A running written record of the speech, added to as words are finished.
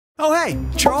Oh hey,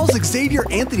 Charles Xavier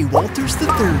Anthony Walters III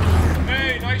here.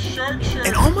 Hey, nice shark shirt.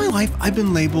 And all my life I've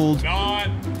been labeled Not.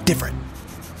 different.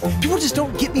 People just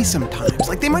don't get me sometimes.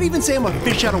 Like they might even say I'm a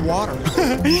fish out of water.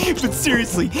 But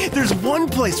seriously, there's one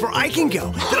place where I can go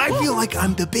that I feel like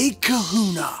I'm the big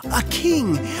kahuna, a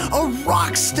king, a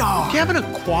rock star. Do you have an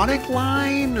aquatic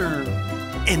line or?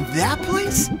 And that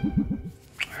place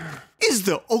is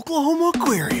the Oklahoma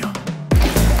Aquarium.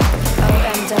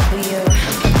 OMW,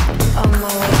 on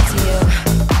my way to you.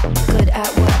 Good at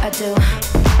what I do.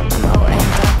 I'm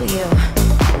OMW,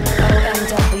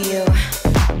 OMW,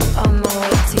 on my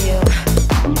way to you.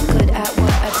 Good at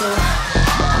what I do.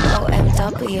 I'm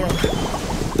OMW.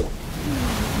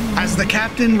 As the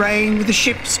captain rang the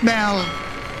ship's bell,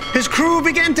 his crew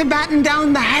began to batten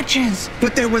down the hatches,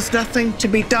 but there was nothing to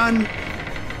be done.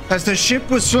 As the ship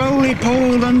was slowly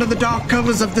pulled under the dark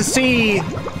covers of the sea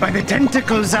by the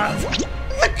tentacles of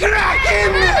the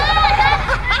Kraken!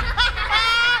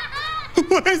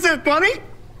 What is it, funny?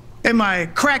 Am I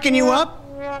cracking you up?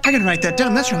 I gotta write that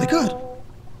down, that's really good.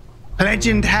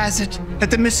 Legend has it that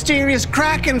the mysterious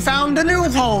Kraken found a new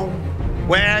home.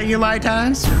 Where, you might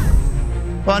ask?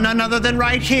 Well, none other than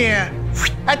right here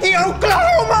at the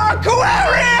Oklahoma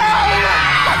Aquarium!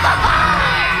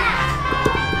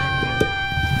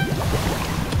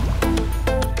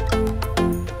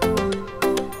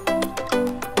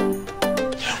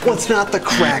 Well, it's not the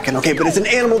Kraken, okay, but it's an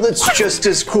animal that's just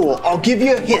as cool. I'll give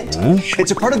you a hint.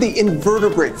 It's a part of the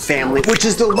invertebrate family, which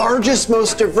is the largest,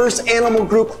 most diverse animal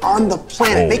group on the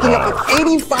planet, making up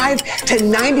 85 to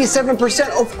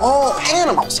 97% of all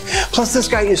animals. Plus, this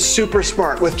guy is super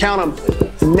smart with, count 'em,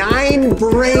 9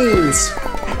 brains.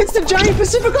 It's the giant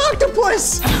Pacific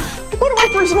octopus. One of my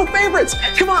personal favorites.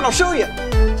 Come on, I'll show you.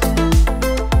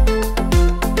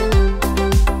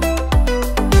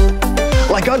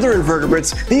 Like other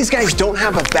invertebrates, these guys don't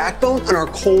have a backbone and are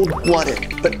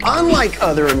cold-blooded. But unlike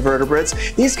other invertebrates,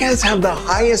 these guys have the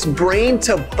highest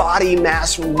brain-to-body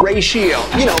mass ratio,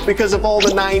 you know, because of all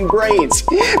the 9 brains.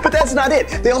 But that's not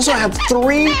it. They also have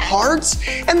 3 hearts,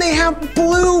 and they have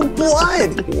blue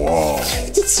blood. Whoa.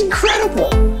 It's incredible.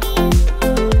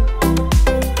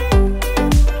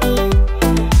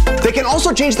 They can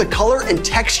also change the color and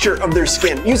texture of their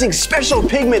skin using special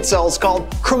pigment cells called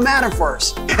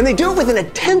chromatophores. And they do it within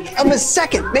 1/10 of a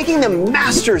second, making them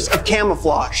masters of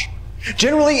camouflage.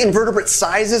 Generally, invertebrate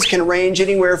sizes can range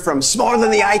anywhere from smaller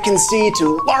than the eye can see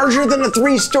to larger than a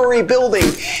 3-story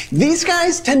building. These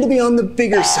guys tend to be on the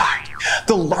bigger side.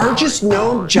 The largest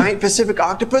known giant Pacific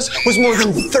octopus was more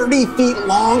than 30 feet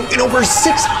long and over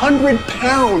 600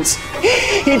 pounds.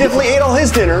 He definitely ate all his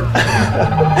dinner.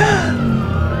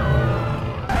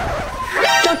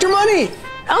 Dr. Money!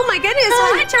 Oh my goodness,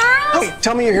 hi Charles! Hey,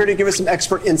 tell me you're here to give us some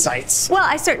expert insights. Well,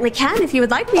 I certainly can if you would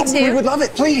like me to. We would love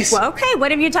it, please. Well, okay,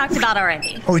 what have you talked about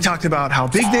already? Well, we talked about how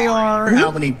big they are,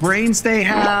 how many brains they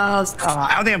have,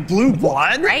 how they have blue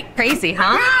blood. Right? Crazy,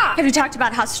 huh? Yeah. Have you talked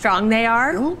about how strong they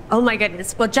are? No. Oh my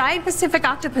goodness. Well, giant Pacific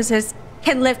octopuses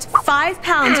can lift 5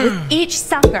 pounds with each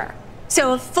sucker.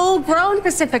 So a full-grown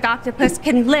Pacific octopus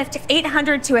can lift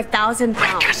 800 to 1,000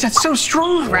 pounds. Gosh, that's so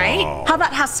strong. Right? How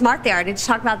about how smart they are? Did you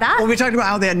talk about that? Well, we talked about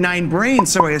how they had 9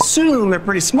 brains, so I assume they're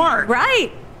pretty smart.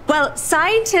 Right. Well,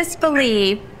 scientists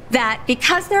believe that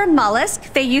because they're a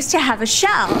mollusk, they used to have a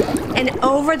shell. And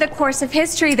over the course of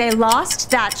history, they lost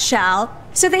that shell.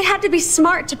 So they had to be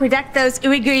smart to protect those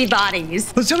ooey-gooey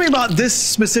bodies. Let's tell me about this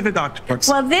specific octopus.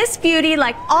 Well, this beauty,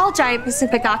 like all giant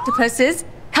Pacific octopuses,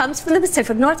 comes from the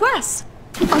Pacific Northwest.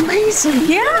 Amazing.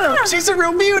 Yeah. She's a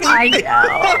real beauty. I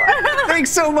know. Thanks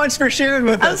so much for sharing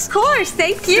with us. Of course.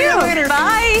 Thank you. See you later.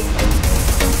 Bye.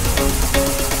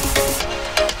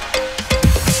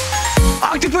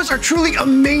 Octopus are truly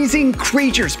amazing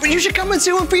creatures, but you should come and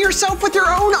see one for yourself with your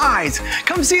own eyes.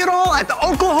 Come see it all at the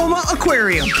Oklahoma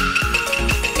Aquarium.